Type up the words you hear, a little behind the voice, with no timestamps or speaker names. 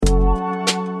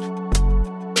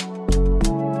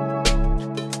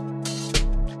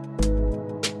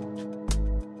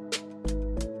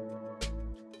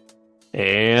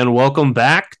And welcome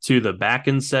back to the Back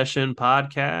in Session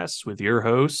podcast with your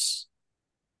hosts,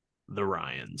 the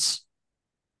Ryans.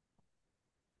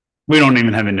 We don't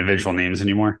even have individual names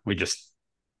anymore. We just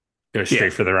go Yeah,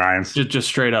 straight for the Ryans. just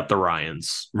straight up the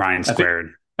Ryans. Ryan I think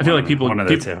squared. I feel One like of the, people one of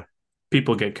the people two.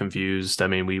 people get confused. I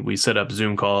mean, we set up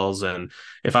Zoom calls, and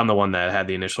if I'm the one that had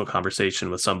the initial conversation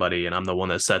with somebody, and I'm the one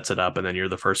that sets it up, and then you're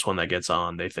the first one that gets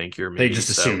on, they think you're They me.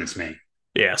 just So assume it's me.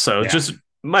 yeah, so Yeah. just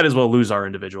might as well lose our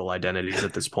individual identities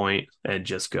at this point and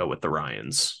just go with the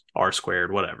Ryans, R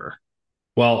squared, whatever.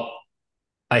 Well,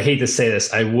 I hate to say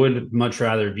this. I would much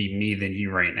rather be me than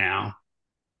you right now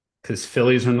because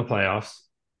Phillies are in the playoffs.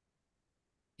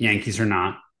 Yankees are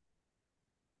not.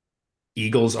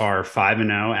 Eagles are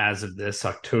 5-0 as of this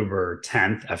October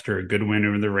 10th after a good win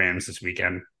over the Rams this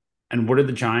weekend. And what are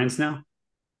the Giants now?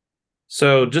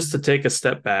 So just to take a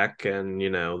step back, and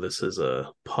this is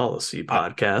a policy I,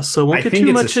 podcast, so I won't get think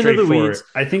too it's a much into the straightforward. weeds.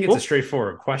 I think it's a Won't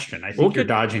straightforward question. I won't think you're get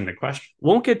dodging the question.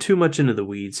 won't get too much into the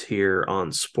weeds here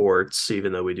on sports,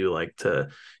 even though we do like to,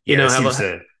 Yeah, that have seems a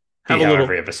to have be a how little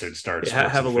every episode starts. yeah,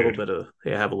 Sports have and a little food. bit of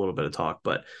have a little bit of talk.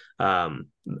 But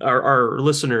our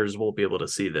listeners won't be able to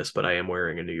see this, but I am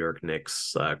wearing a New York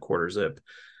Knicks quarter zip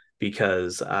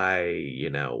because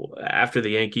after the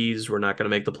Yankees were not going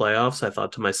to make the playoffs, I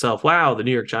thought to myself, wow, the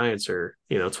New York Giants are,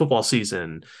 it's football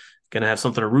season, going to have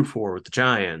something to root for with the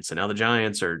Giants. And now the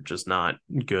Giants are just not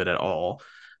good at all.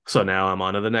 So now I'm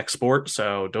on to the next sport.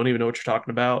 So don't even know what you're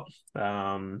talking about.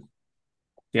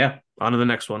 Yeah, on to the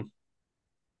next one.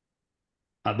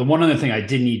 The one other thing I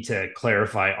did need to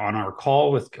clarify on our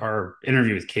call with our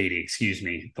interview with Katie, excuse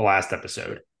me, the last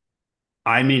episode,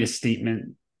 I made a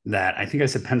statement that I think I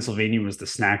said Pennsylvania was the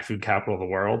snack food capital of the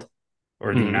world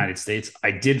or the Mm-hmm. United States.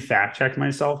 I did fact check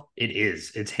myself. It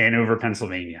is. It's Hanover,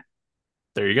 Pennsylvania.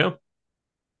 There you go.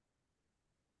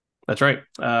 That's right.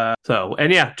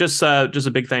 And yeah, just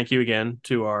a big thank you again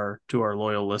to our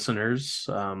loyal listeners,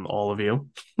 all of you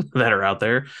that are out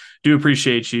there. Do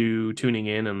appreciate you tuning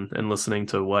in and listening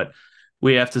to what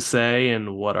we have to say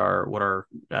and what our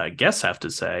guests have to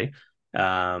say.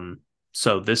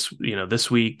 So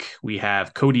this week we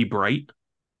have Cody Bright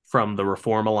from the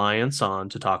Reform Alliance on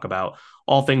to talk about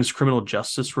all things criminal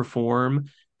justice reform.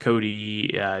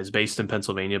 Cody is based in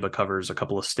Pennsylvania, but covers a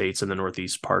couple of states in the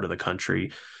Northeast part of the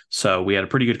country. So we had a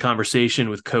pretty good conversation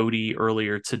with Cody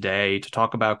earlier today to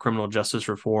talk about criminal justice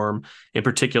reform, in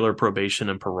particular probation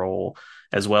and parole,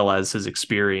 as well as his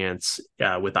experience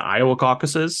with the Iowa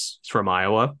caucuses. He's from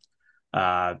Iowa.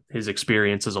 His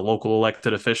experience as a local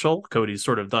elected official. Cody's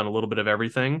sort of done a little bit of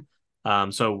everything.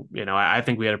 I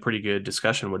think we had a pretty good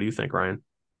discussion. What do you think, Ryan?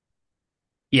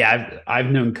 Yeah, I've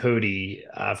known Cody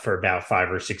for about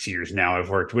 5 or 6 years now. I've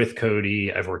worked with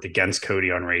Cody. I've worked against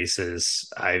Cody on races.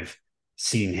 I've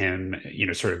seen him,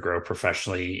 sort of grow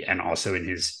professionally and also in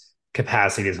his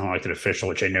capacity as an elected official,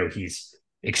 which I know he's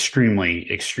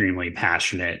extremely, extremely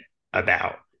passionate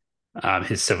about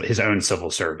his own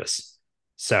civil service.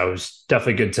 So it's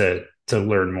definitely good to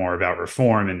learn more about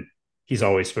reform. And he's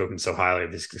always spoken so highly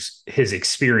of his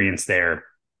experience there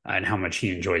and how much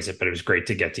he enjoys it. But it was great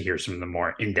to get to hear some of the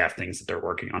more in depth things that they're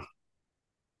working on.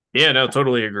 Yeah, no,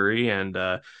 totally agree. And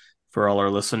for all our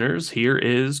listeners, here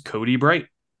is Cody Bright.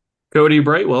 Cody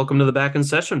Bright, welcome to the Back in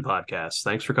Session podcast.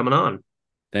 Thanks for coming on.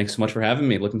 Thanks so much for having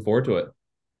me. Looking forward to it.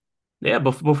 Yeah,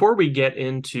 before we get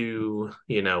into,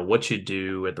 what you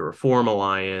do at the Reform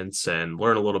Alliance and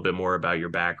learn a little bit more about your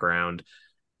background,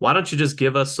 why don't you just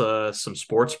give us some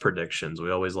sports predictions?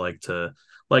 We always like to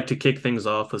kick things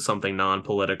off with something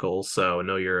non-political. So I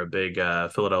know you're a big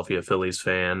Philadelphia Phillies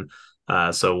fan.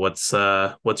 So what's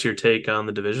your take on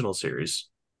the divisional series?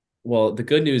 Well, the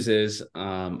good news is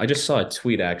I just saw a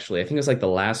tweet actually. I think it's like the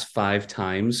last five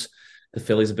times the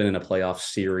Phillies have been in a playoff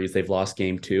series, they've lost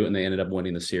game two and they ended up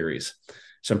winning the series.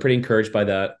 So I'm pretty encouraged by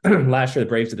that. Last year, the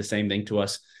Braves did the same thing to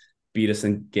us, beat us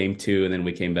in game two, and then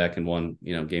we came back and won,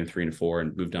 game three and four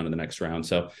and moved on to the next round.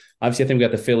 So obviously, I think we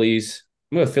got the Phillies.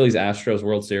 I'm going to Phillies Astros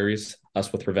World Series, us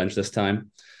with revenge this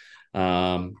time.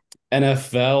 Um,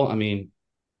 NFL, I mean,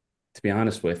 to be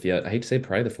honest with you, I hate to say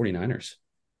probably the 49ers.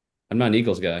 I'm not an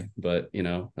Eagles guy, but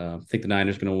I think the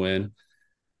Niners going to win.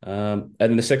 And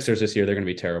then the Sixers this year, they're going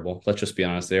to be terrible. Let's just be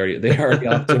honest. They already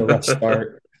off to a rough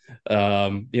start.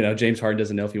 James Harden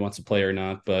doesn't know if he wants to play or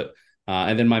not. But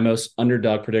and then my most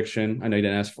underdog prediction. I know you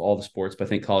didn't ask for all the sports, but I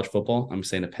think college football. I'm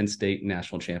saying a Penn State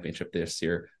national championship this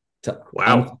year to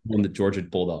Wow. win the Georgia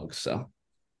Bulldogs. So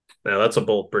Now that's a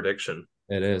bold prediction.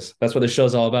 it is. That's what the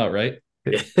show's all about, right?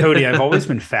 Cody, I've always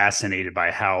been fascinated by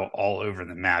how all over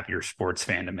the map your sports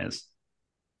fandom is.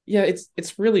 Yeah,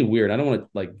 it's really weird. I don't want to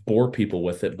like bore people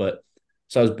with it, but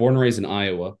so I was born and raised in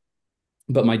Iowa.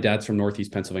 but my dad's from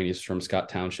Northeast Pennsylvania. He's from Scott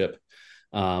Township.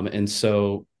 And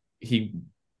so he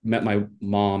met my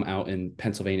mom out in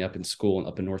Pennsylvania, up in school and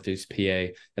up in Northeast PA.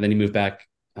 And then he moved back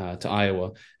to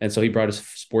Iowa. And so he brought his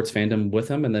sports fandom with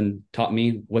him and then taught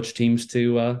me which teams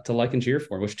to like and cheer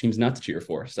for, which teams not to cheer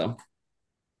for. So,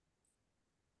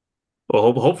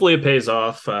 Well, hopefully it pays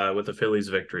off with the Phillies'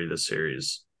 victory this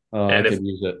series. I And if could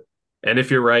use it. and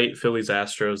if you're right, Phillies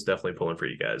Astros definitely pulling for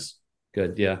you guys.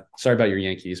 Good. Yeah. Sorry about your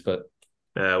Yankees, but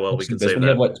Well, we can save when you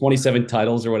have that. 27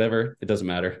 titles or whatever, it doesn't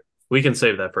matter. We can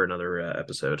save that for another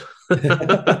episode.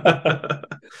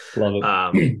 Love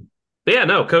um, it. but yeah,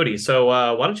 no, Cody. So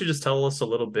why don't you just tell us a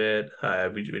little bit?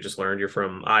 We just learned you're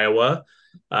from Iowa,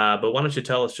 but why don't you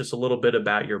tell us just a little bit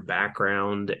about your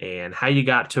background and how you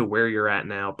got to where you're at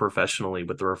now professionally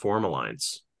with the Reform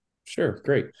Alliance? Sure.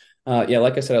 Great. Yeah,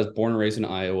 like I said, I was born and raised in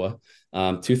Iowa.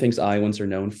 Two things Iowans are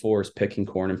known for is picking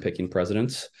corn and picking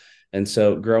presidents. And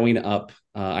so growing up,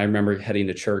 I remember heading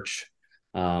to church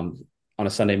on a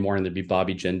Sunday morning. There'd be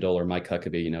Bobby Jindal or Mike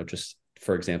Huckabee, just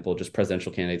for example, just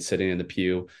presidential candidates sitting in the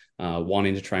pew,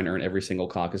 wanting to try and earn every single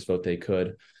caucus vote they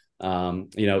could. A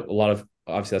lot of,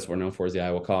 obviously that's what we're known for is the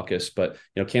Iowa caucus, but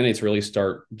candidates really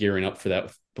start gearing up for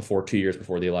that before 2 years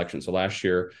before the election. So last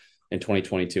year in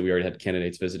 2022, we already had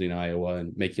candidates visiting Iowa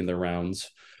and making their rounds.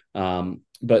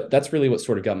 But that's really what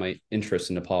sort of got my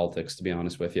interest into politics, to be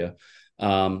honest with you.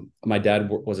 My dad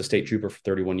was a state trooper for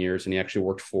 31 years, and he actually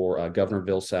worked for Governor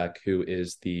Vilsack, who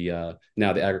is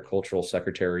now the agricultural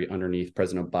secretary underneath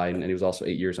President Biden, and he was also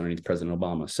 8 years underneath President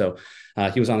Obama. So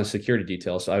he was on the security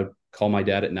detail. So I would call my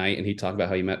dad at night, and he'd talk about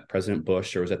how he met President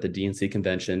Bush or was at the DNC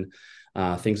convention,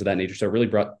 things of that nature. So it really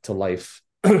brought to life,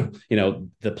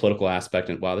 the political aspect.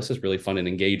 And wow, this is really fun and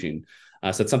engaging.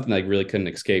 So it's something I really couldn't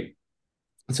escape.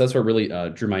 So that's what really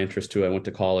drew my interest to. I went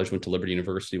to college, went to Liberty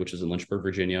University, which is in Lynchburg,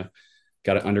 Virginia.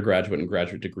 Got an undergraduate and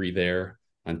graduate degree there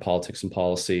on politics and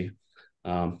policy.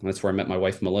 That's where I met my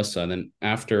wife, Melissa. And then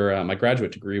after my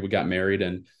graduate degree, we got married,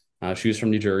 and she was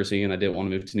from New Jersey, and I didn't want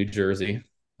to move to New Jersey.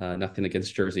 Nothing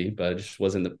against Jersey, but it just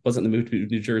wasn't the move to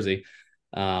New Jersey.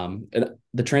 And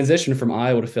the transition from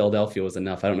Iowa to Philadelphia was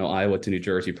enough. I don't know, Iowa to New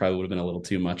Jersey probably would have been a little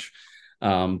too much.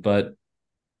 But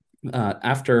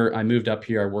after I moved up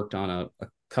here, I worked on a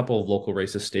couple of local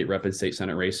races, state rep and state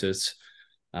senate races.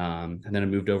 And then I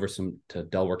moved over to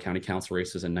Delaware County Council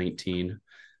races in 2019.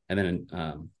 And then in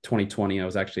 2020, I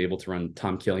was actually able to run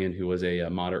Tom Killian, who was a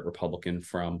moderate Republican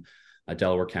from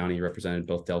Delaware County. He represented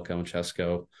both Delco and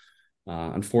Chesco.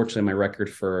 Unfortunately, my record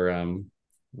for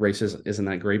races isn't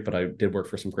that great, but I did work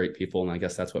for some great people, and I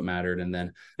guess that's what mattered. And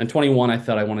then in 21, I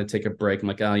thought I wanted to take a break. I'm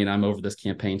like, I'm over this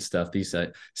campaign stuff. These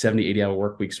 70, 80-hour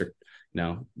work weeks are,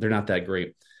 they're not that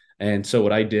great. And so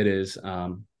what I did is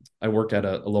I worked at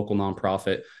a local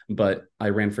nonprofit, but I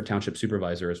ran for township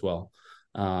supervisor as well.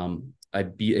 I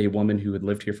beat a woman who had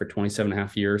lived here for 27 and a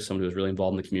half years, someone who was really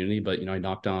involved in the community. But, I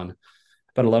knocked on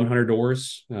about 1,100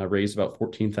 doors, raised about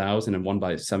 14,000 and won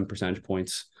by 7 percentage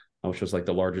points, which was like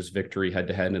the largest victory head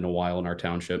to head in a while in our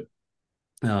township.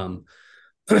 But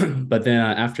then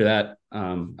after that,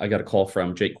 I got a call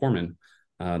from Jake Corman,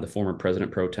 the former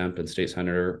president pro temp and state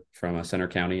senator from Center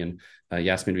County. And he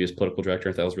asked me to be his political director.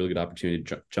 I thought it was a really good opportunity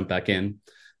to jump back in.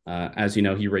 As you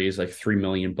know, he raised like $3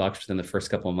 million within the first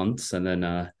couple of months. And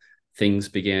then things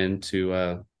began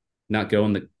to not go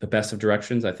in the best of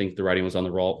directions. I think the writing was on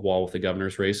the wall with the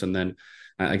governor's race. And then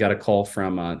I got a call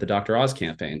from the Dr. Oz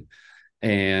campaign.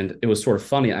 And it was sort of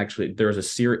funny, actually. There was a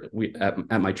series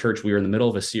at my church. We were in the middle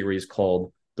of a series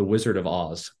called The Wizard of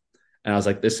Oz. And I was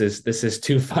like, this is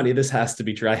too funny. This has to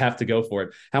be true. I have to go for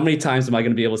it. How many times am I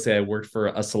going to be able to say I worked for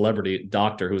a celebrity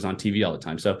doctor who was on TV all the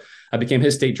time? So I became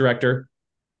his state director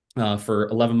for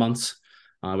 11 months,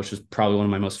 which was probably one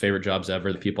of my most favorite jobs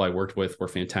ever. The people I worked with were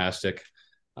fantastic.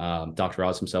 Dr.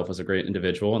 Oz himself was a great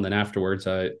individual. And then afterwards,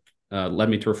 led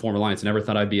me to Reform Alliance. I never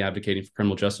thought I'd be advocating for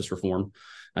criminal justice reform,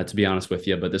 to be honest with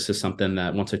you. But this is something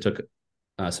that once I took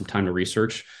some time to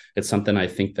research, it's something I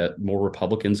think that more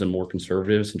Republicans and more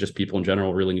conservatives and just people in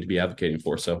general really need to be advocating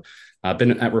for. So I've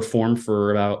been at Reform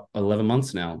for about 11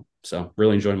 months now. So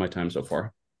really enjoying my time so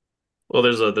far. Well,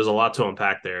 there's a lot to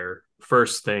unpack there.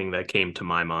 First thing that came to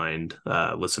my mind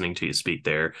listening to you speak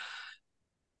there,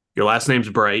 your last name's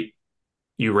Bright.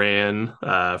 You ran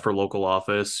for local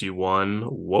office. You won.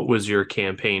 What was your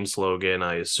campaign slogan?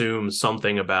 I assume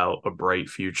something about a bright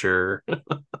future.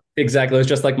 Exactly. It was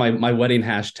just like my wedding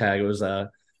hashtag. It was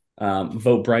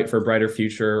vote bright for a brighter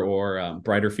future or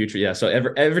brighter future. Yeah. So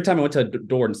every time I went to a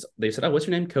door and they said, "Oh, what's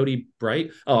your name? Cody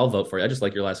Bright." "Oh, I'll vote for you. I just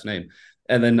like your last name."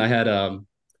 And then I had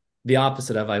the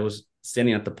opposite of, I was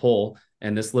standing at the poll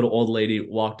And this little old lady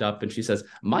walked up and she says,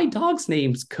 "My dog's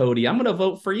name's Cody. I'm going to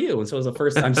vote for you." And so it was the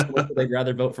first time they'd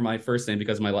rather vote for my first name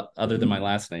because other than my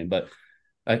last name. But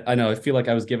I know, I feel like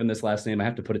I was given this last name. I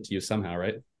have to put it to you somehow,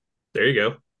 right? There you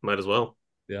go. Might as well.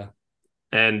 Yeah.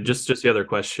 And just the other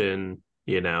question,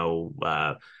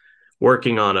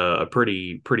 working on a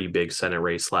pretty big Senate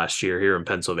race last year here in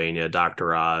Pennsylvania,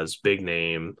 Dr. Oz, big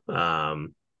name.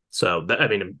 I'm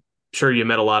sure you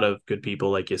met a lot of good people,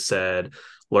 like you said,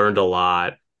 learned a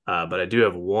lot. But I do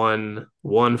have one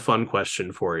fun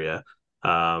question for you.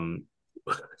 Um,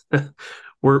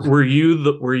 were you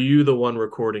the one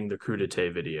recording the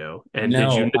Crudité video? And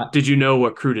No, did you know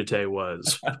what Crudité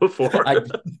was before?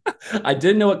 I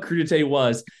did know what Crudité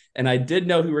was, and I did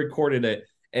know who recorded it.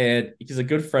 And he's a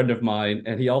good friend of mine,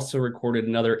 and he also recorded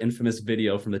another infamous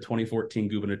video from the 2018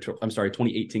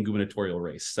 gubernatorial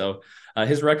race. So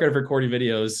his record of recording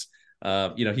videos,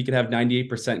 he could have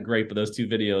 98% great, but those two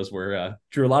videos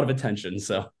drew a lot of attention.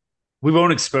 So we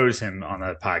won't expose him on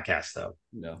the podcast, though.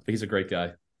 No, but he's a great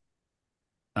guy.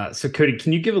 So Cody,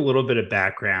 can you give a little bit of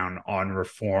background on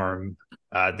Reform,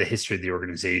 the history of the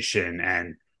organization,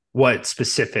 and what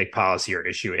specific policy or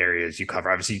issue areas you cover?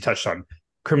 Obviously, you touched on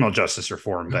criminal justice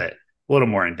reform, but a little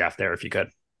more in depth there if you could.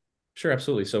 Sure,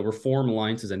 absolutely. So Reform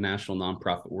Alliance is a national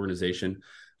nonprofit organization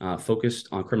focused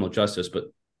on criminal justice, but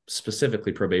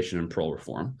specifically probation and parole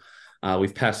reform.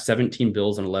 We've passed 17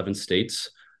 bills in 11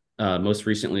 states. Most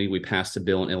recently, we passed a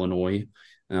bill in Illinois.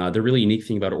 The really unique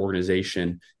thing about our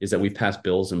organization is that we've passed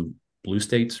bills in blue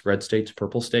states, red states,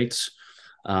 purple states.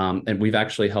 And we've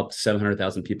actually helped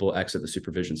 700,000 people exit the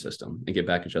supervision system and get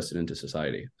back adjusted into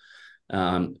society.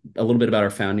 A little bit about our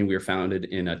founding. We were founded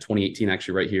in 2018,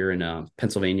 actually right here in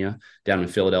Pennsylvania, down in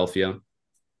Philadelphia.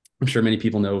 I'm sure many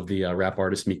people know of the rap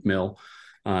artist Meek Mill.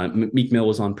 Meek Mill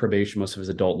was on probation most of his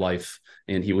adult life,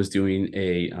 and he was doing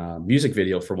a music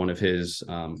video for one of his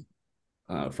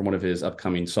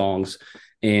upcoming songs,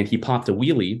 and he popped a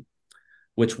wheelie,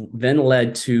 which then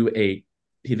led to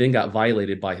he then got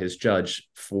violated by his judge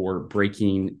for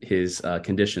breaking his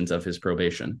conditions of his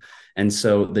probation. And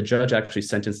so the judge actually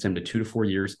sentenced him to 2 to 4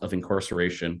 years of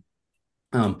incarceration.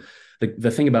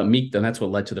 The thing about Meek, then, that's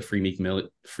what led to the Free Meek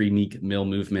Mill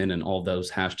movement and all those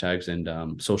hashtags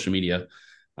and social media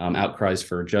outcries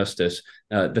for justice.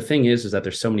 The thing is that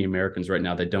there's so many Americans right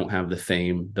now that don't have the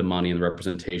fame, the money, and the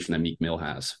representation that Meek Mill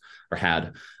has or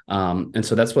had. And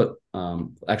so that's what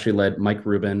actually led Mike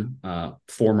Rubin,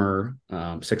 former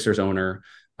Sixers owner.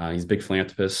 He's a big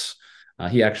philanthropist.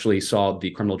 He actually saw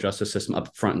the criminal justice system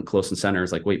up front and close and center.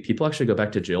 It's like, wait, people actually go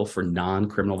back to jail for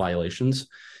non-criminal violations.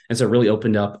 And so it really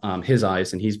opened up his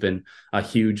eyes, and he's been a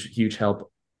huge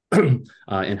help in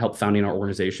help founding our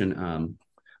organization.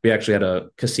 We actually had a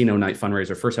casino night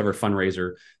fundraiser, first ever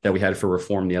fundraiser that we had for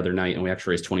Reform the other night, and we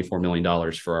actually raised $24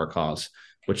 million for our cause,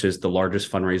 which is the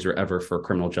largest fundraiser ever for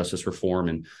criminal justice reform.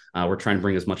 And we're trying to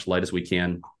bring as much light as we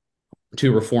can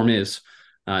to Reform is.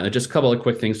 And just a couple of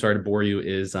quick things, sorry to bore you,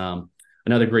 is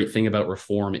another great thing about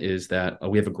Reform is that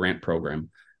we have a grant program.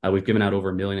 We've given out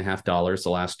over $1.5 million the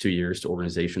last 2 years to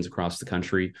organizations across the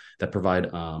country that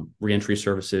provide reentry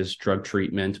services, drug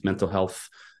treatment, mental health,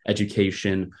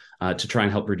 education, to try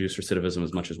and help reduce recidivism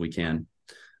as much as we can.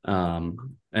 And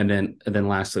then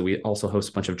lastly, we also host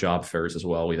a bunch of job fairs as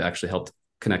well. We've actually helped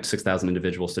connect 6,000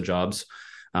 individuals to jobs.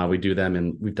 We've done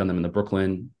them in the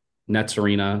Brooklyn Nets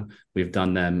arena. We've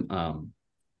done them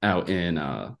out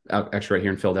actually right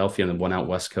here in Philadelphia, and then one out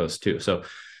West Coast too. So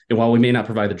while we may not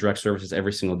provide the direct services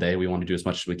every single day, we want to do as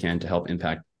much as we can to help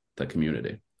impact the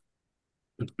community.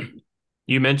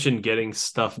 You mentioned getting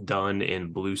stuff done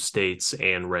in blue states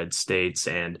and red states,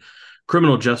 and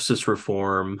criminal justice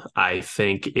reform, I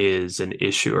think, is an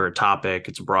issue or a topic.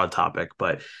 It's a broad topic,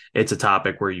 but it's a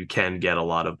topic where you can get a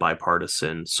lot of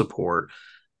bipartisan support.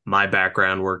 My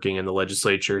background working in the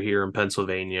legislature here in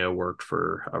Pennsylvania, worked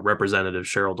for Representative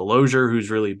Cheryl Delosier, who's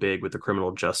really big with the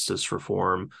criminal justice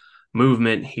reform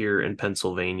movement here in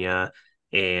Pennsylvania.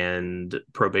 And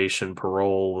probation,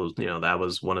 parole, that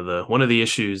was one of the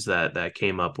issues that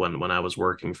came up when I was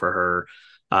working for her.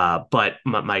 But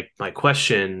my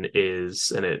question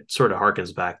is, and it sort of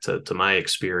harkens back to my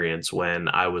experience when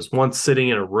I was once sitting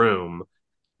in a room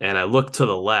and I looked to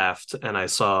the left and I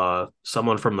saw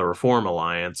someone from the Reform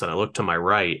Alliance, and I looked to my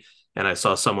right and I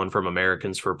saw someone from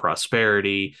Americans for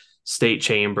Prosperity, State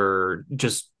Chamber,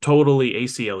 just totally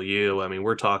ACLU. I mean,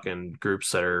 we're talking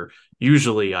groups that are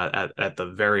usually at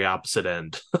the very opposite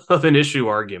end of an issue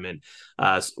argument.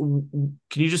 Can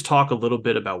you just talk a little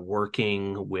bit about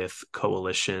working with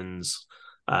coalitions,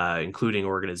 including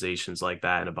organizations like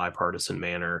that, in a bipartisan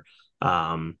manner?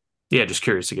 Just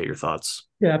curious to get your thoughts.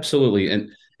 Yeah, absolutely.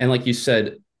 And like you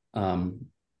said,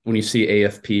 when you see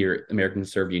AFP or American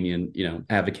Conservative Union,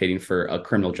 advocating for a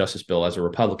criminal justice bill as a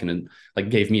Republican, and like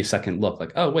gave me a second look,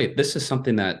 like, oh wait, this is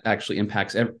something that actually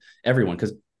impacts everyone,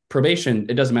 because probation,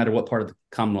 it doesn't matter what part of the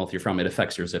Commonwealth you're from, it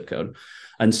affects your zip code.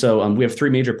 And so we have three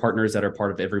major partners that are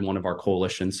part of every one of our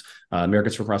coalitions: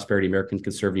 Americans for Prosperity, American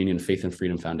Conservative Union, Faith and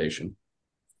Freedom Foundation.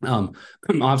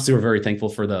 Obviously, we're very thankful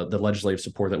for the legislative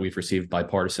support that we've received,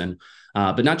 bipartisan,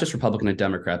 but not just Republican and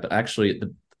Democrat, but actually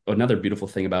another beautiful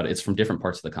thing about it is from different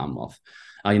parts of the Commonwealth.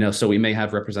 So we may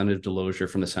have Representative Delosier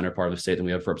from the center part of the state, then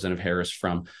we have Representative Harris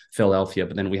from Philadelphia,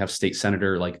 but then we have state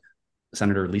senator like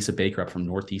Senator Lisa Baker up from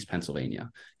Northeast Pennsylvania.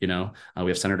 We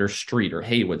have Senator Street or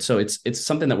Haywood. So it's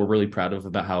something that we're really proud of,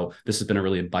 about how this has been a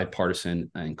really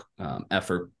bipartisan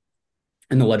effort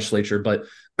in the legislature. But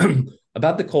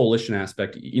about the coalition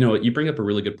aspect, you bring up a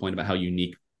really good point about how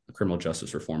unique criminal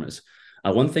justice reform is.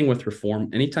 One thing with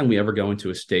reform, anytime we ever go into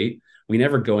a state, we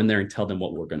never go in there and tell them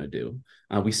what we're going to do.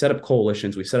 We set up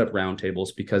coalitions, we set up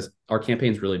roundtables, because our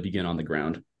campaigns really begin on the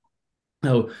ground.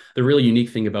 So the really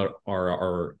unique thing about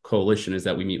our coalition is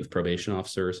that we meet with probation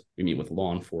officers, we meet with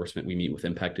law enforcement, we meet with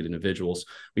impacted individuals.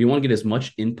 We want to get as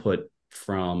much input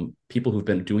from people who've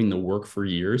been doing the work for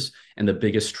years and the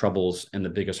biggest troubles and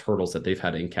the biggest hurdles that they've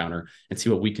had to encounter, and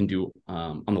see what we can do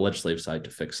on the legislative side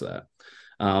to fix that.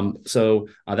 So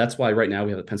that's why right now we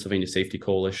have the Pennsylvania Safety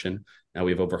Coalition. Now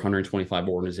we have over 125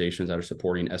 organizations that are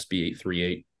supporting SB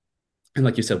 838. And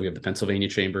like you said, we have the Pennsylvania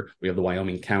Chamber, we have the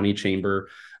Wyoming County Chamber,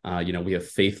 we have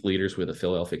faith leaders with the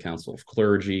Philadelphia Council of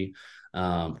Clergy,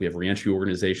 we have reentry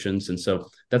organizations. And so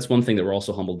that's one thing that we're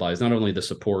also humbled by, is not only the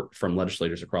support from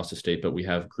legislators across the state, but we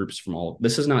have groups from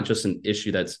this is not just an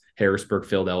issue that's Harrisburg,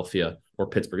 Philadelphia, or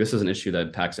Pittsburgh. This is an issue that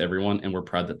impacts everyone, and we're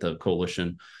proud that the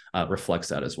coalition reflects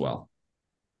that as well.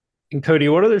 And Cody,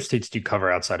 what other states do you cover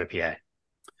outside of PA?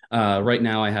 Right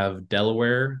now I have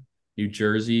Delaware, New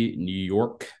Jersey, New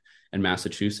York, and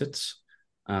Massachusetts.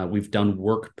 We've done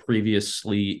work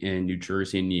previously in New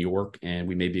Jersey and New York, and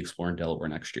we may be exploring Delaware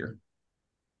next year.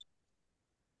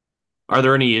 Are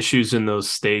there any issues in those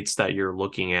states that you're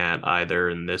looking at, either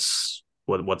in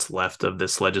what's left of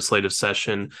this legislative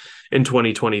session in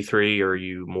 2023, or are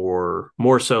you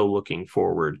more so looking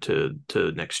forward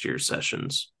to next year's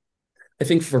sessions? I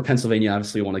think for Pennsylvania,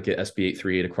 obviously, we want to get SB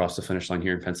 838 across the finish line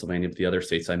here in Pennsylvania. But the other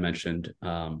states I mentioned,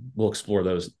 we'll explore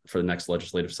those for the next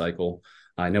legislative cycle.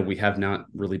 I know we have not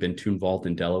really been too involved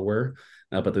in Delaware,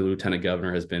 but the lieutenant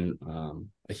governor has been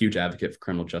a huge advocate for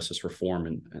criminal justice reform,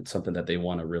 and something that they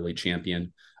want to really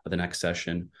champion the next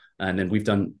session. And then we've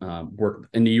done work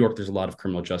in New York. There's a lot of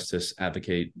criminal justice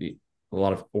a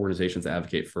lot of organizations that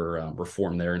advocate for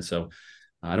reform there. And so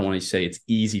I don't want to say it's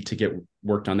easy to get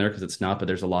work done there, because it's not, but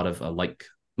there's a lot of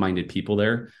like-minded people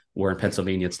there, where in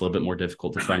Pennsylvania, it's a little bit more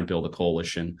difficult to try and build a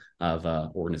coalition of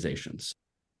organizations.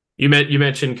 You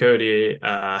mentioned, Cody,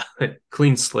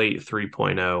 Clean Slate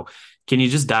 3.0. Can you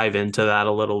just dive into that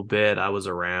a little bit? I was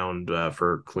around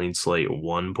for Clean Slate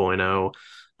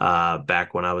 1.0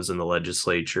 back when I was in the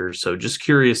legislature. So just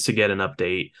curious to get an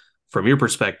update from your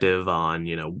perspective on,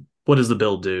 what does the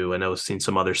bill do? I know I've seen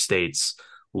some other states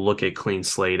look at Clean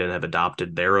Slate and have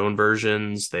adopted their own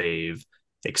versions. They've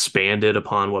expanded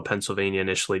upon what Pennsylvania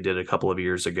initially did a couple of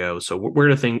years ago. So where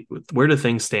do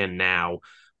things stand now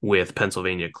with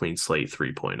Pennsylvania Clean Slate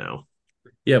 3.0?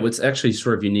 Yeah, what's actually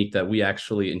sort of unique that we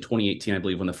actually, in 2018, I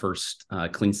believe, when the first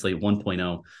Clean Slate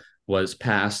 1.0 was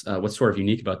passed, what's sort of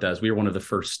unique about that is we were one of the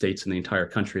first states in the entire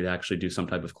country to actually do some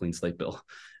type of Clean Slate bill.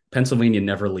 Pennsylvania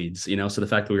never leads, so the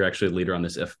fact that we were actually a leader on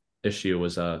this issue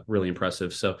was really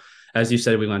impressive. So as you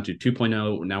said, we went to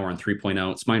 2.0, now we're on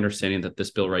 3.0. It's my understanding that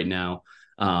this bill right now,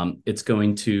 it's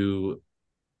going to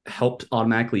help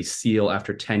automatically seal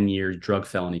after 10 years drug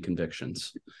felony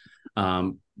convictions.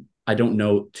 I don't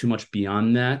know too much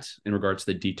beyond that in regards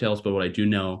to the details, but what I do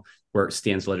know where it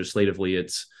stands legislatively,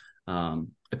 it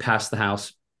passed the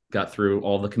House, got through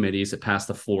all the committees, it passed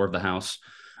the floor of the House,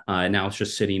 and now it's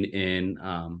just sitting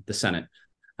in the Senate.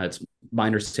 It's my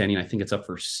understanding, I think it's up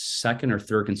for second or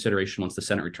third consideration once the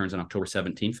Senate returns on October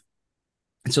 17th.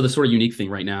 And so the sort of unique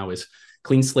thing right now is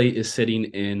Clean Slate is sitting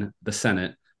in the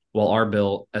Senate, while our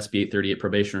bill, SB 838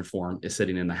 probation reform, is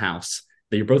sitting in the House.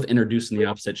 They're both introduced in the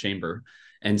opposite chamber.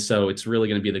 And so it's really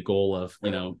going to be the goal of,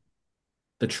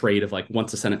 the trade of once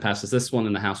the Senate passes this one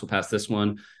and the House will pass this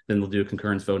one, then they'll do a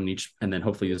concurrence vote in each. And then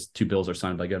hopefully those two bills are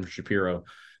signed by Governor Shapiro,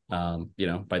 by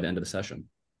the end of the session.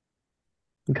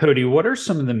 Cody, what are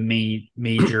some of the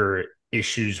major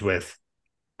issues with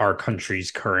our country's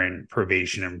current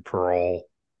probation and parole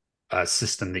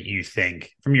system that you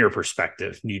think, from your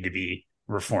perspective, need to be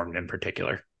reformed in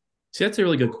particular? See, that's a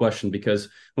really good question, because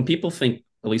when people think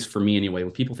at least for me anyway,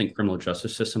 when people think criminal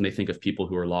justice system, they think of people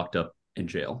who are locked up in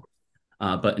jail.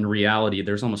 But in reality,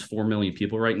 there's almost 4 million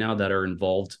people right now that are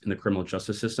involved in the criminal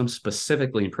justice system,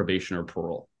 specifically in probation or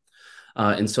parole.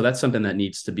 And so that's something that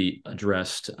needs to be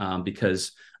addressed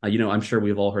because, I'm sure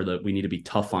we've all heard that we need to be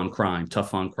tough on crime,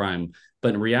 tough on crime.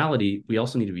 But in reality, we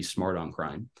also need to be smart on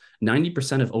crime. Over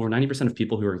 90% of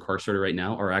people who are incarcerated right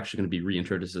now are actually going to be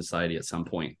reintegrated to society at some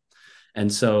point.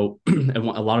 And so a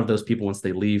lot of those people, once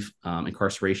they leave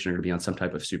incarceration, are going to be on some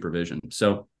type of supervision.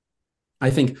 So I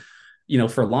think,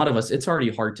 for a lot of us, it's already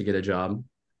hard to get a job,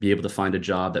 be able to find a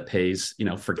job that pays,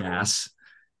 for gas,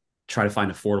 try to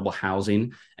find affordable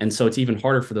housing. And so it's even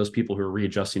harder for those people who are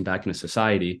readjusting back into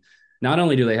society. Not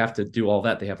only do they have to do all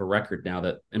that, they have a record now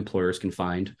that employers can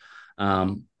find.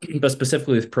 But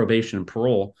specifically with probation and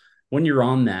parole, when you're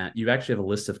on that, you actually have a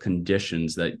list of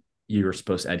conditions that you're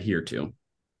supposed to adhere to.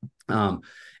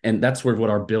 And that's what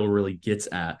our bill really gets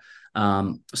at.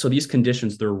 So these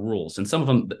conditions, they're rules. And some of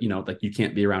them, like you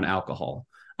can't be around alcohol.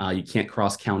 You can't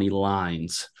cross county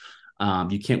lines.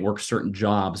 You can't work certain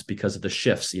jobs because of the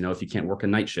shifts, if you can't work a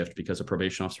night shift because a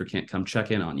probation officer can't come check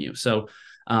in on you. So,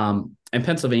 and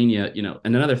Pennsylvania,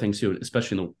 and another thing too,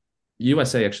 especially in the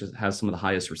USA actually has some of the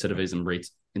highest recidivism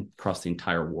rates across the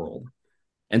entire world.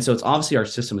 And so it's obviously our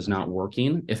system is not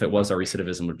working. If it was, our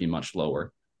recidivism would be much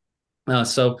lower.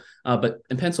 But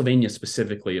in Pennsylvania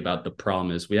specifically about the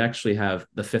problem is we actually have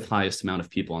the 5th highest amount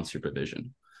of people on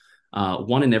supervision.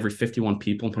 1 in every 51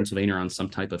 people in Pennsylvania are on some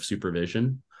type of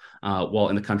supervision. While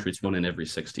in the country, it's 1 in every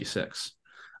 66.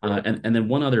 And then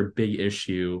one other big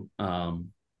issue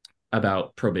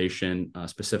about probation,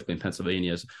 specifically in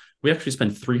Pennsylvania, is we actually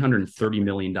spend $330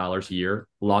 million a year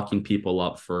locking people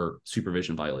up for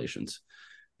supervision violations.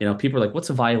 People are like,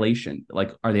 what's a violation?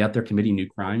 Like, are they out there committing new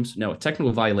crimes? No, a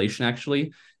technical violation,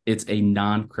 actually, it's a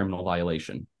non-criminal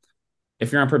violation.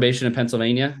 If you're on probation in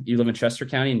Pennsylvania, you live in Chester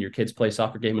County and your kids play a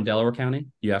soccer game in Delaware County,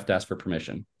 you have to ask for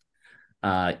permission.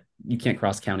 You can't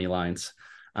cross county lines.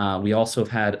 We also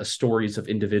have had stories of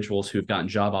individuals who have gotten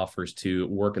job offers to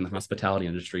work in the hospitality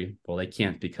industry. Well, they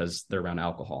can't because they're around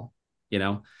alcohol,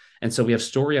 And so we have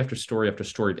story after story after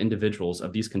story of individuals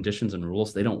of these conditions and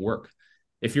rules. They don't work.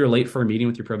 If you're late for a meeting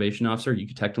with your probation officer, you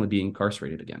could technically be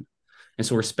incarcerated again. And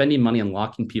so we're spending money on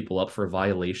locking people up for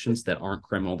violations that aren't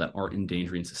criminal, that aren't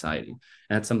endangering society. And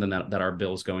that's something that our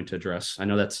bill is going to address. I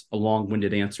know that's a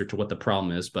long-winded answer to what the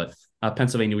problem is, but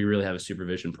Pennsylvania, we really have a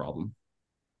supervision problem.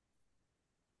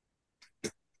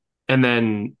 And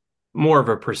then more of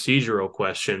a procedural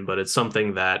question, but it's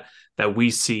something that we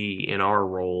see in our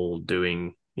role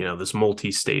doing, this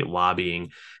multi-state lobbying,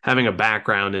 having a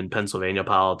background in Pennsylvania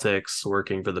politics,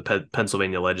 working for the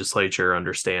Pennsylvania legislature,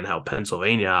 understand how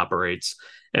Pennsylvania operates.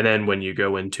 And then when you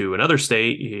go into another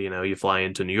state, you fly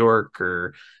into New York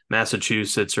or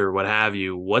Massachusetts or what have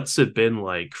you, what's it been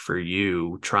like for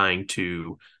you trying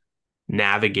to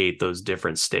navigate those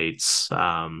different states?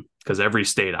 Because every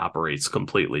state operates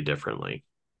completely differently.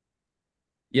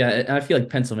 Yeah, I feel like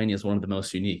Pennsylvania is one of the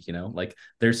most unique, like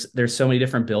there's so many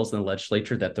different bills in the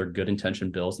legislature that they're good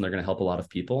intentioned bills and they're going to help a lot of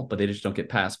people, but they just don't get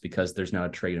passed because there's not a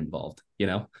trade involved.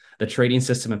 The trading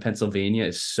system in Pennsylvania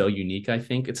is so unique. I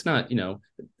think it's not,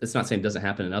 it's not saying it doesn't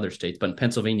happen in other states, but in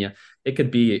Pennsylvania, it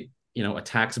could be, a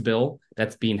tax bill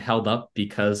that's being held up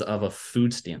because of a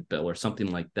food stamp bill or something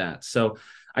like that. So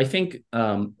I think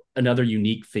another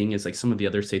unique thing is like some of the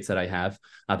other states that I have,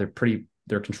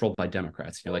 they're controlled by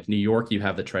Democrats. Like New York, you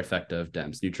have the trifecta of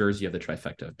Dems. New Jersey, you have the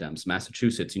trifecta of Dems.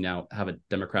 Massachusetts, you now have a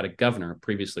Democratic governor,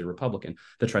 previously Republican,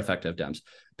 the trifecta of Dems.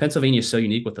 Pennsylvania is so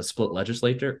unique with a split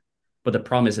legislature, but the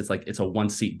problem is it's a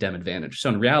 1-seat Dem advantage. So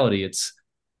in reality,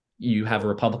 you have a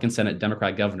Republican Senate,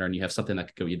 Democrat governor, and you have something that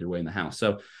could go either way in the House.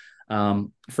 So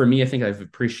for me, I think I've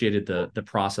appreciated the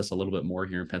process a little bit more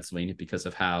here in Pennsylvania because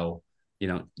of how,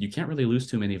 you can't really lose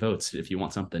too many votes if you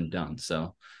want something done.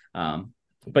 So,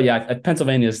 but yeah,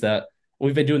 Pennsylvania is that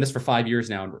we've been doing this for 5 years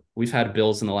now. And we've had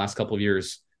bills in the last couple of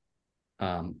years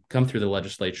come through the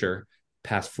legislature,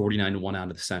 pass 49-1 out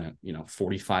of the Senate,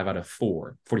 45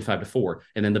 to 4.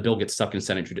 And then the bill gets stuck in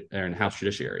Senate and House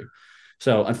Judiciary.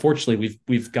 So unfortunately,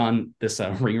 we've gone this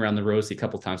ring around the rosy a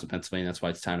couple of times in Pennsylvania. That's why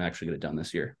it's time to actually get it done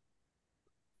this year.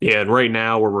 Yeah, and right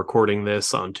now we're recording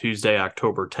this on Tuesday,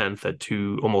 October 10th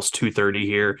at almost 2:30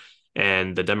 here.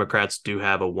 And the Democrats do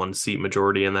have a 1-seat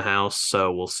majority in the House.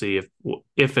 So we'll see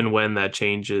if and when that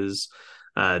changes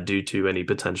due to any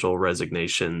potential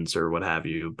resignations or what have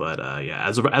you. But yeah,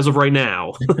 as of right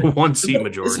now, 1-seat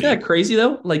majority. Isn't that crazy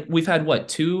though? Like we've had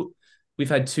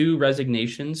two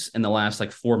resignations in the last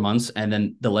 4 months, and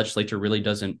then the legislature really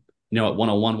doesn't, at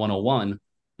 101,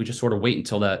 we just sort of wait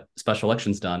until that special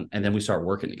election's done, and then we start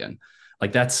working again.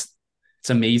 Like that's it's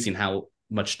amazing how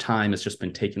much time has just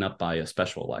been taken up by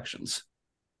special elections.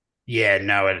 Yeah,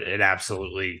 no, it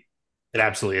absolutely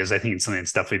is. I think it's something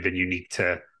that's definitely been unique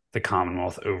to the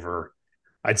Commonwealth over,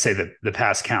 I'd say, the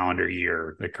past calendar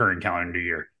year, the current calendar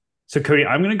year. So, Cody,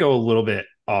 I'm going to go a little bit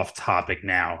off topic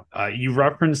now. You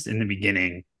referenced in the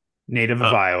beginning native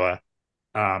of Oh, Iowa.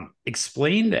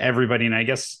 Explain to everybody, and I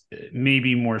guess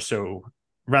maybe more so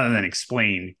rather than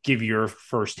explain, give your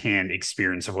firsthand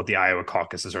experience of what the Iowa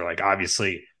caucuses are like.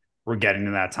 Obviously, we're getting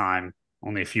to that time,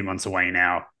 only a few months away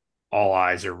now. All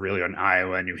eyes are really on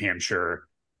Iowa, New Hampshire.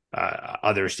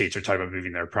 Other states are talking about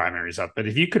moving their primaries up. But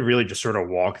if you could really just sort of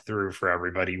walk through for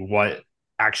everybody what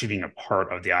actually being a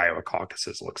part of the Iowa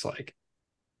caucuses looks like.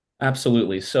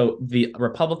 Absolutely. So the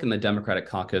Republican and the Democratic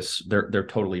caucus, they're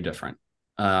totally different.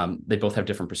 They both have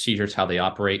different procedures, how they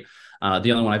operate.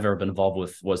 The only one I've ever been involved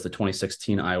with was the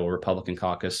 2016 Iowa Republican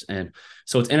caucus. And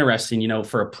so it's interesting,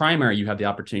 for a primary, you have the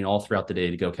opportunity all throughout the day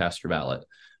to go cast your ballot.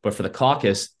 But for the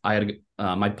caucus, I had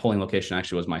my polling location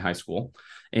actually was my high school.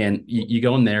 And you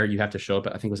go in there, you have to show up,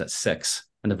 I think it was at 6,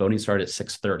 and the voting started at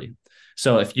 6:30.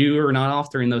 So if you are not off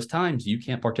during those times, you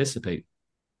can't participate.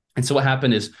 And so what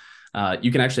happened is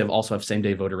you can actually also have same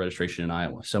day voter registration in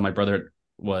Iowa. So my brother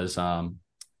was, I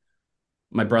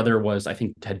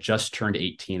think, had just turned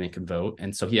 18 and could vote.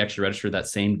 And so he actually registered that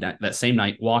same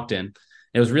night, walked in.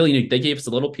 It was really neat. They gave us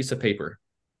a little piece of paper,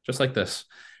 just like this.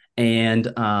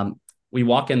 And we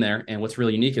walk in there, and what's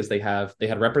really unique is they had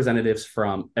representatives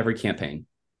from every campaign.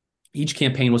 Each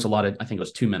campaign was allotted, I think it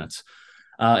was 2 minutes.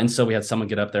 And so we had someone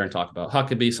get up there and talk about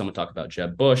Huckabee, someone talk about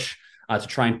Jeb Bush, to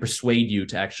try and persuade you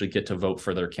to actually get to vote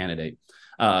for their candidate.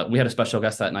 We had a special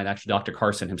guest that night. Actually, Dr.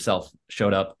 Carson himself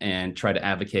showed up and tried to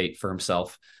advocate for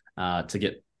himself to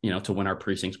get, to win our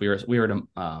precincts. We were at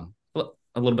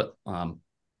a little bit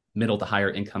middle to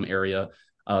higher income area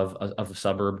of a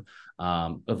suburb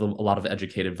of a lot of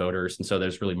educated voters. And so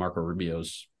there's really Marco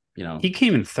Rubio's, He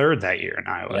came in third that year in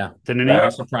Iowa. Yeah. Didn't Yeah, I he?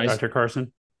 was surprised. Dr.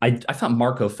 Carson? I thought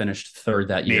Marco finished third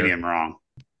that year. Maybe I'm wrong.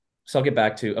 So I'll get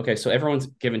back to, okay, so everyone's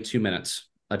given 2 minutes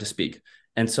to speak.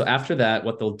 And so after that,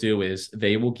 what they'll do is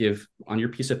they will give on your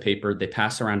piece of paper, they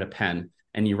pass around a pen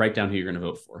and you write down who you're going to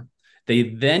vote for. They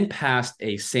then passed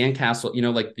a sandcastle,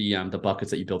 like the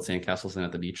buckets that you build sandcastles in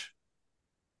at the beach.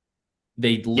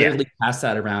 They literally passed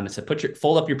that around and said,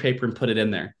 fold up your paper and put it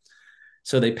in there.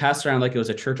 So they passed around like it was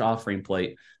a church offering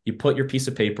plate. You put your piece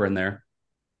of paper in there.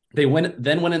 They went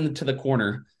into the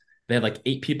corner. They had like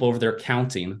 8 people over there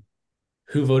counting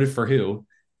who voted for who.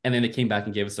 And then they came back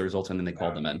and gave us the results, and then they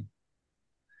called them in.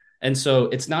 And so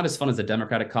it's not as fun as the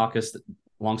Democratic caucus.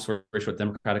 Long story short,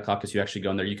 Democratic caucus, you actually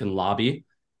go in there, you can lobby.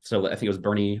 So I think it was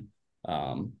Bernie,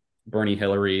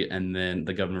 Hillary, and then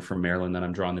the governor from Maryland that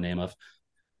I'm drawing the name of.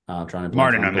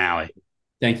 Martin O'Malley.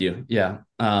 Thank you. Yeah.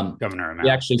 Governor O'Malley. We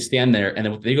actually stand there, and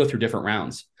then they go through different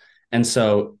rounds. And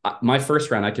so my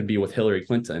first round, I could be with Hillary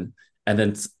Clinton. And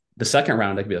then the second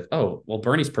round, I could be like, oh, well,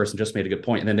 Bernie's person just made a good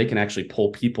point. And then they can actually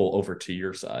pull people over to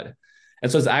your side. And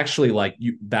so it's actually like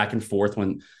you back and forth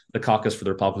when the caucus for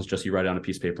the Republicans, just you write down a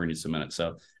piece of paper and you submit it.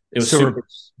 So it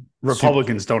was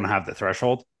Republicans don't have the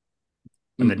threshold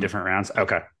in the different rounds.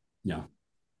 Okay. Yeah.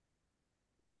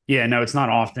 Yeah, no, it's not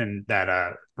often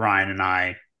that Ryan and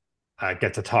I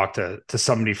get to talk to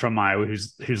somebody from Iowa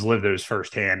who's lived those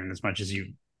firsthand. And as much as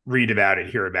you read about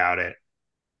it, hear about it,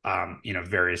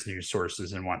 various news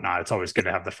sources and whatnot, it's always good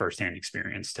to have the firsthand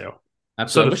experience too.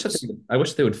 Absolutely. I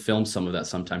wish they would film some of that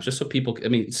sometimes, just so people. I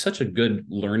mean, it's such a good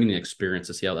learning experience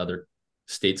to see how other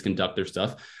states conduct their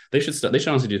stuff. They should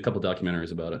honestly do a couple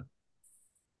documentaries about it.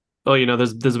 Well,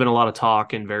 there's been a lot of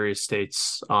talk in various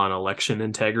states on election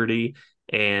integrity,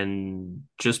 and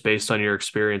just based on your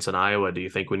experience in Iowa, do you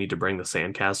think we need to bring the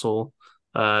sandcastle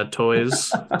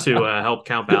toys to help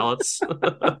count ballots?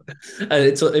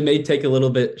 It may take a little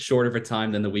bit shorter of a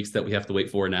time than the weeks that we have to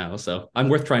wait for now. So I'm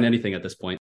worth trying anything at this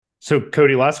point. So,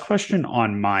 Cody, last question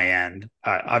on my end.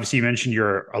 Obviously, you mentioned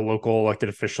you're a local elected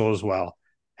official as well.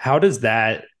 How does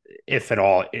that, if at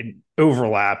all,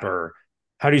 overlap, or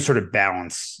how do you sort of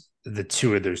balance the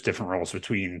two of those different roles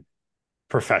between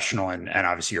professional and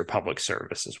obviously your public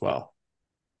service as well?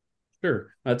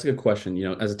 Sure. That's a good question.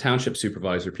 As a township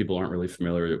supervisor, people aren't really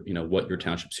familiar, what your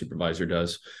township supervisor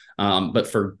does. But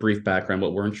for brief background,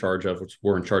 what we're in charge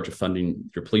of funding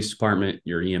your police department,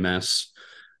 your EMS.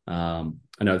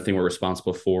 Another thing we're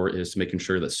responsible for is making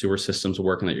sure that sewer systems are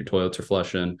working, that your toilets are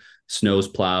flushing, snow's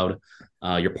plowed,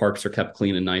 your parks are kept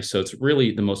clean and nice. So it's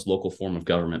really the most local form of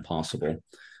government possible.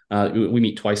 We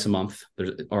meet twice a month.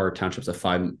 Our township's a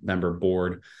 5-member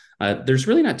board. There's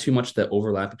really not too much that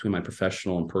overlap between my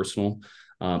professional and personal.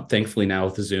 Thankfully, now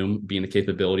with the Zoom being a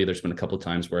capability, there's been a couple of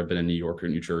times where I've been in New York or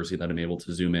New Jersey that I'm able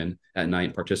to Zoom in at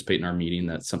night, participate in our meeting.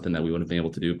 That's something that we wouldn't have been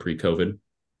able to do pre-COVID.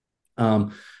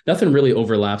 Nothing really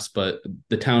overlaps, but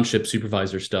the township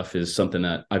supervisor stuff is something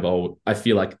that I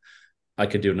feel like I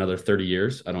could do another 30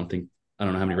 years. I don't know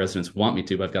how many residents want me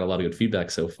to, but I've got a lot of good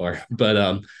feedback so far.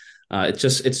 But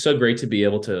it's so great to be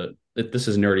able to, this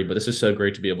is nerdy, but this is so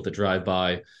great to be able to drive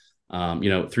by,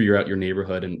 through your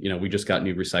neighborhood. And, we just got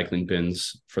new recycling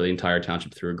bins for the entire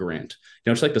township through a grant.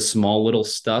 It's like the small little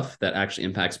stuff that actually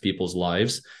impacts people's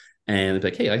lives. And it's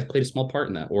like, hey, I played a small part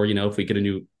in that. Or, if we get a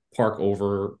new park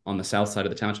over on the south side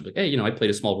of the township, like, hey, I played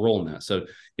a small role in that. So,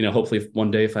 hopefully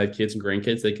one day if I have kids and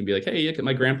grandkids, they can be like, hey, look at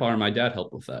my grandpa or my dad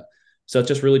helped with that. So it's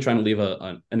just really trying to leave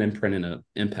an imprint and an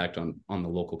impact on the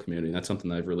local community. And that's something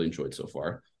that I've really enjoyed so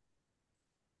far.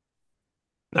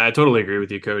 I totally agree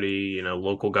with you, Cody.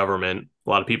 Local government, a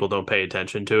lot of people don't pay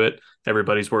attention to it.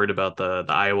 Everybody's worried about the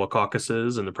Iowa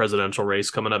caucuses and the presidential race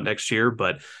coming up next year,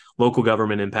 but local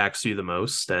government impacts you the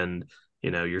most. And,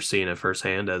 you're seeing it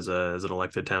firsthand as an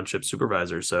elected township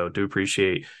supervisor. So do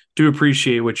appreciate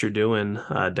what you're doing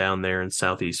down there in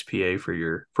Southeast PA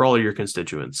for all of your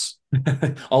constituents.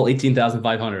 All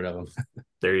 18,500 of them.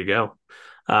 There you go.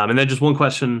 And then just one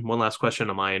last question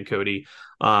on my end, Cody.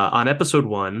 On episode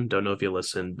 1, don't know if you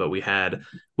listened, but we had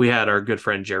our good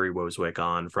friend Jerry Woswick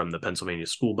on from the Pennsylvania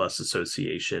School Bus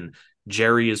Association.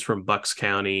 Jerry is from Bucks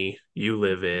County. You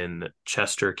live in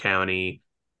Chester County.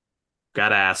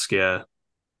 Gotta ask you,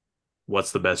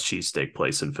 what's the best cheesesteak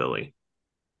place in Philly?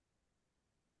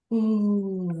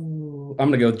 Ooh, I'm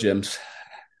gonna go with Jim's.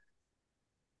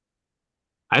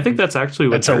 I think that's actually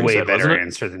what Jerry said. That's a way better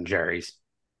answer than Jerry's.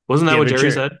 Wasn't that what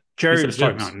Jerry said? Jerry was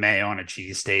talking about mayo on a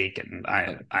cheesesteak, and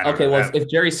I don't okay, know. Well, if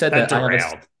Jerry said that,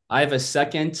 derailed. I have a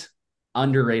second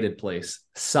underrated place,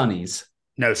 Sonny's.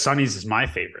 No, Sonny's is my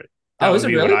favorite. That would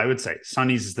be really? What I would say.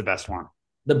 Sonny's is the best one.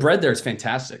 The bread there is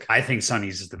fantastic. I think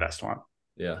Sonny's is the best one.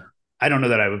 Yeah. I don't know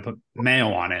that I would put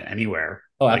mayo on it anywhere.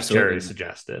 Oh, like absolutely. Jerry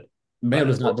suggested. Mayo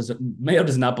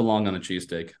does not belong on a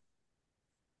cheesesteak.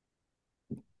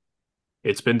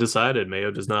 It's been decided.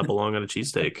 Mayo does not belong on a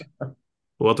cheesesteak.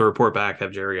 We'll have to report back,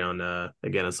 have Jerry on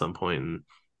again at some point and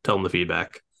tell him the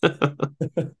feedback.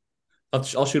 I'll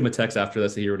shoot him a text after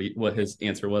this to hear what his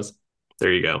answer was.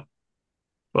 There you go.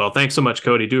 Well, thanks so much,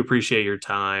 Cody. Do appreciate your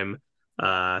time.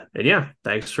 And yeah,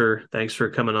 thanks for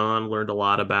coming on. Learned a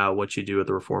lot about what you do at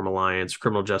the Reform Alliance,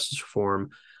 criminal justice reform,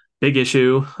 big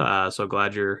issue. So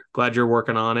glad you're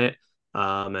working on it.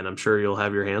 And I'm sure you'll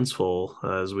have your hands full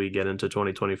as we get into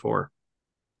 2024.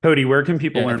 Cody, where can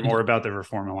people learn more about the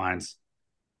Reform Alliance?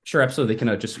 Sure, absolutely. They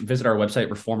can just visit our website,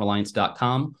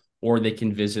 reformalliance.com, or they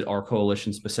can visit our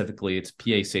coalition specifically. It's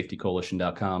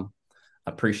pasafetycoalition.com.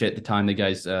 I appreciate the time the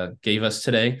guys gave us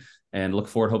today and look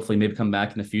forward, hopefully, maybe come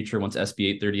back in the future once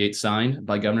SB 838 signed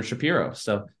by Governor Shapiro.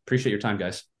 So appreciate your time,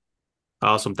 guys.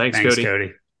 Awesome. Thanks, Cody.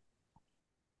 Cody.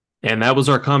 And that was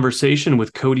our conversation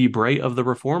with Cody Bright of the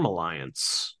Reform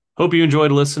Alliance. Hope you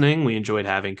enjoyed listening. We enjoyed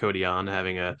having Cody on,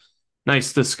 having a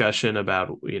nice discussion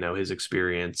about his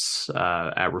experience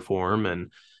at Reform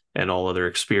and all other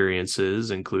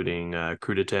experiences, including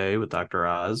Crudité with Dr.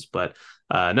 Oz. But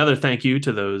another thank you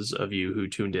to those of you who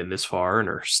tuned in this far and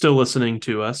are still listening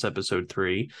to us, episode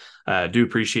 3. Do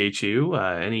appreciate you.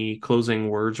 Any closing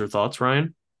words or thoughts,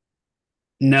 Ryan?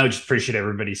 No, just appreciate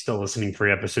everybody still listening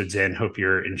 3 episodes in. Hope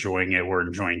you're enjoying it. We're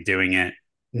enjoying doing it.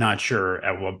 Not sure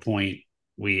at what point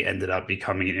we ended up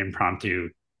becoming an impromptu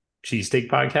cheesesteak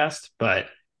podcast, but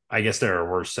I guess there are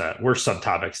worse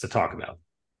subtopics to talk about.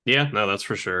 Yeah, no, that's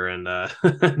for sure. And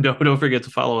don't forget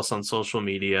to follow us on social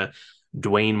media,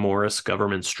 Dwayne Morris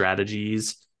Government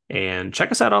Strategies, and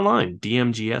check us out online,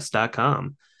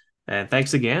 dmgs.com. And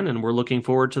thanks again, and we're looking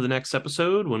forward to the next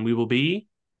episode when we will be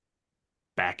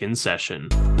back in session.